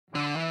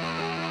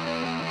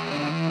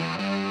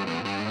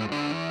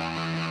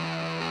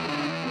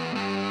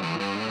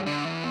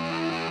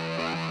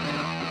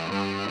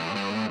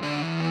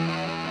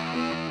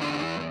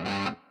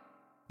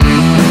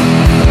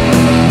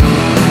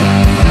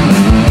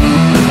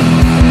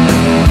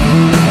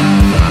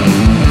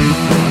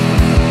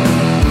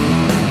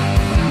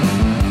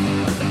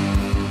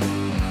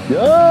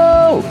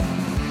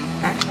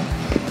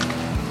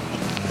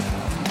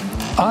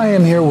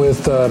here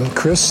with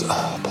Chris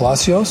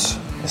Palacios.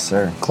 Yes,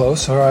 sir.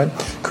 Close, all right.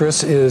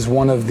 Chris is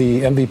one of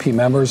the MVP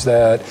members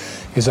that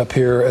is up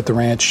here at the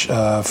ranch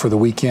for the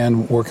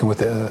weekend working with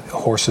the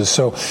horses.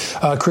 So,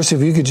 Chris,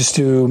 if you could just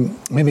do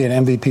maybe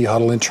an MVP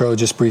huddle intro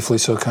just briefly,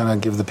 so kind of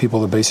give the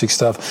people the basic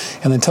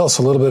stuff, and then tell us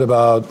a little bit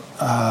about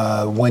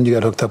when you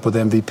got hooked up with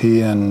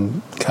MVP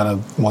and kind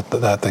of what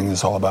that thing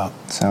is all about.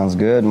 Sounds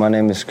good. My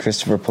name is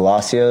Christopher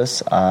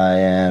Palacios. I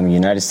am a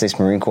United States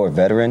Marine Corps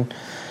veteran.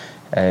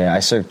 I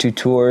served 2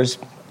 tours,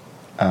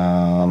 the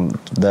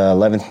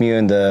 11th MEU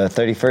and the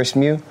 31st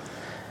MEU.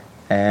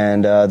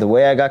 And the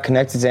way I got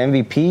connected to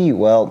MVP,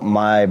 well,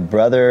 my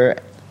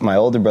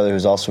older brother,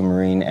 who's also a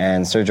Marine,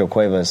 and Sergio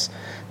Cuevas,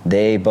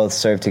 they both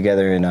served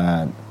together in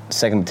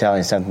 2nd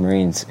Battalion, 7th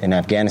Marines in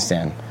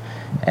Afghanistan.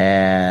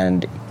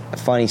 And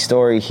funny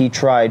story, he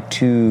tried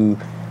to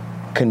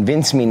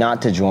convince me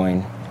not to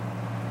join,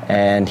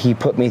 and he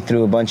put me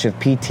through a bunch of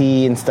PT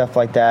and stuff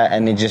like that,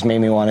 and it just made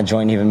me want to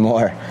join even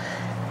more.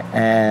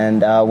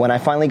 And when I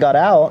finally got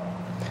out,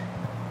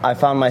 I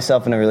found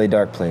myself in a really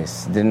dark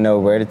place. Didn't know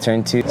where to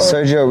turn to.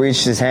 Sergio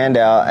reached his hand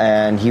out,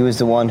 and he was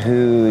the one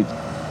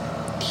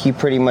he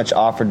pretty much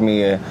offered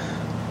me a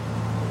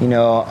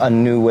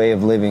new way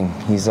of living.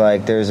 He's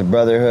like, there's a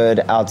brotherhood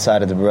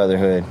outside of the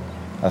brotherhood,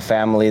 a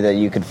family that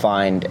you could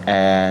find.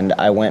 And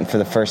I went for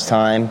the first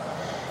time,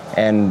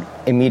 and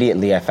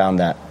immediately I found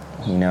that.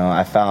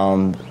 I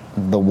found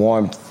the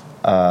warmth,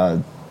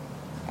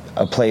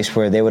 a place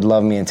where they would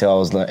love me until I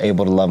was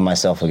able to love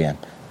myself again.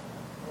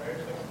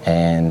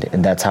 And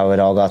that's how it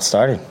all got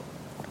started.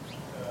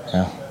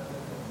 Yeah.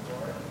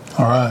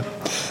 All right.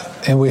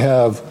 And we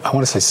have, I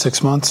want to say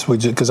 6 months,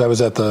 because I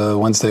was at the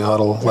Wednesday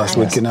huddle last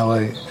week in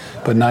LA,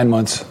 but 9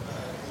 months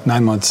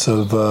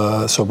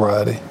of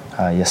sobriety.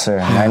 Yes, sir.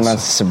 9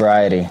 months of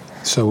sobriety.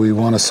 So we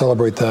want to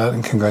celebrate that,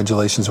 and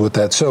congratulations with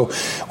that. So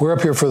we're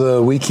up here for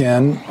the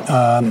weekend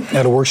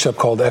at a workshop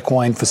called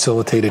Equine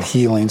Facilitated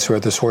Healing. So we're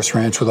at this horse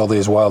ranch with all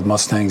these wild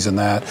Mustangs and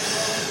that.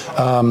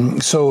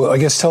 So I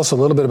guess tell us a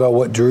little bit about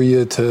what drew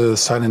you to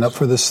signing up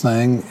for this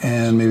thing,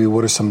 and maybe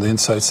what are some of the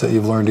insights that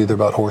you've learned either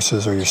about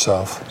horses or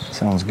yourself.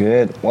 Sounds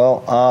good.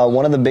 Well,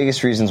 one of the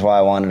biggest reasons why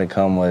I wanted to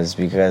come was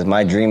because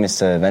my dream is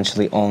to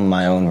eventually own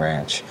my own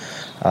ranch.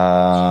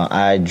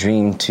 I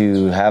dream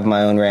to have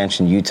my own ranch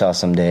in Utah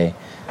someday.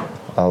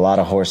 A lot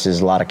of horses,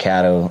 a lot of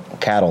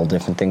cattle,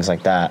 different things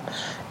like that.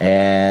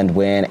 And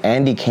when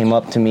Andy came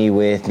up to me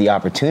with the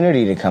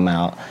opportunity to come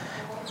out,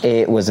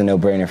 it was a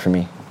no-brainer for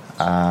me.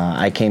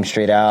 I came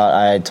straight out.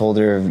 I told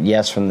her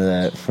yes from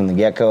the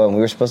get-go, and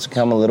we were supposed to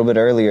come a little bit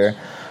earlier,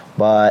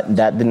 but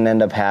that didn't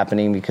end up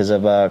happening because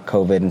of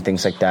COVID and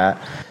things like that.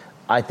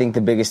 I think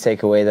the biggest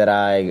takeaway that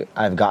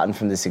I've gotten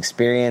from this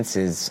experience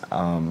is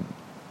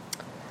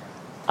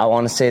I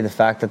want to say the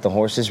fact that the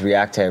horses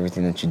react to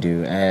everything that you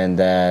do, and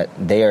that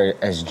they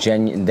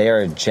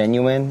are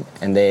genuine,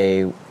 and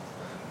they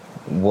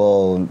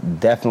will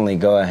definitely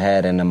go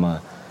ahead and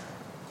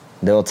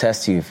they'll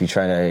test you if you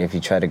try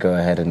to go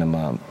ahead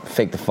and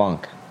fake the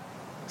funk,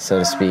 so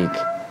to speak.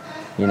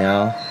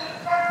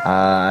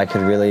 I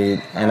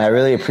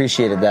really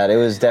appreciated that. It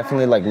was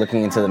definitely like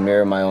looking into the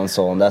mirror of my own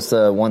soul, and that's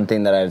the one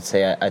thing that I would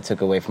say I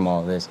took away from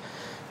all of this,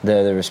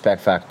 the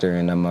respect factor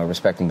and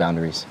respecting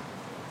boundaries.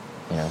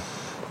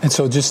 And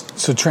so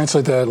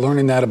translate that,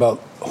 learning that about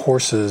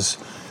horses.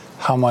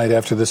 How might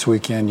after this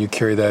weekend you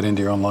carry that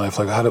into your own life?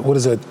 Like, what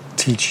does that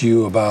teach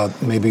you about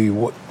maybe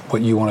what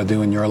you want to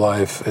do in your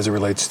life as it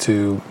relates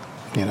to,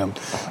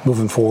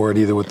 moving forward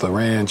either with the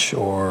ranch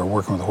or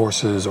working with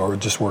horses or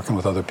just working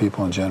with other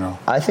people in general?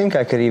 I think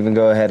I could even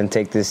go ahead and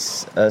take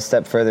this a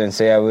step further and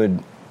say I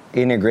would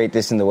integrate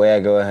this in the way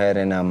I go ahead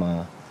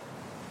and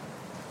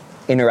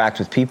interact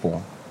with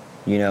people.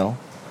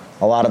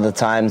 A lot of the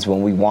times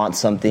when we want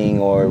something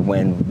or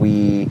when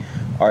we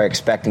are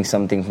expecting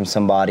something from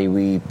somebody,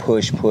 we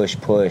push,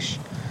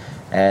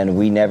 and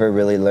we never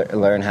really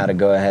learn how to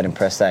go ahead and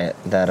press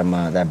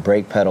that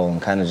brake pedal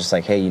and kind of just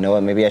like, hey, you know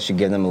what, maybe I should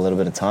give them a little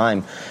bit of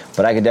time.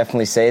 But I could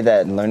definitely say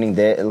that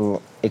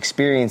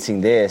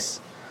experiencing this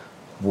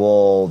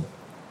will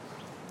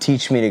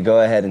teach me to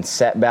go ahead and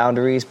set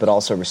boundaries, but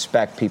also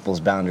respect people's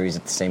boundaries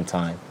at the same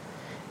time,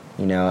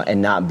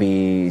 and not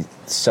be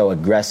so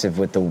aggressive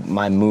with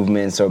my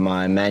movements or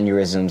my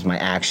mannerisms, my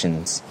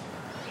actions,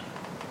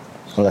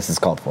 unless it's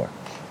called for.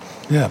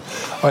 Yeah.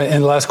 All right,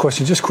 and last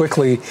question, just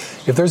quickly,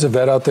 if there's a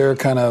vet out there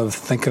kind of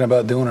thinking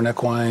about doing an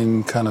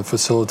equine kind of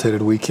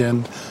facilitated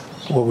weekend,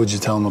 what would you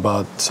tell them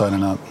about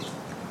signing up?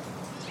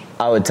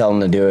 I would tell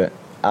them to do it.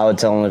 I would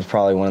tell them it's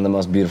probably one of the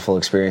most beautiful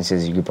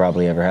experiences you could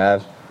probably ever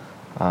have.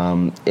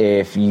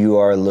 If you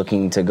are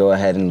looking to go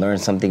ahead and learn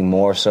something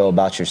more so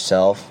about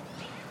yourself,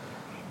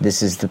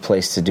 this is the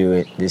place to do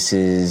it. This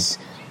is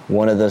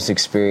one of those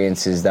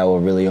experiences that will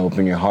really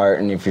open your heart.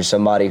 And if you're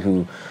somebody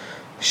who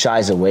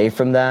shies away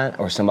from that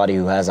or somebody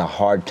who has a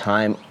hard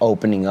time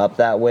opening up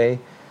that way,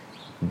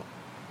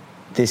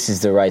 this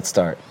is the right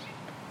start.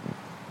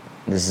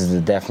 This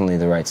is definitely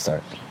the right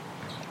start.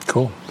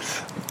 Cool.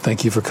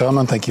 Thank you for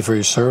coming. Thank you for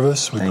your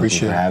service. We appreciate it.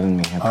 Thank you for having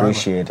me. I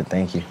appreciate it.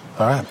 Thank you.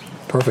 All right.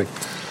 Perfect.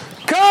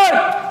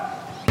 Cut!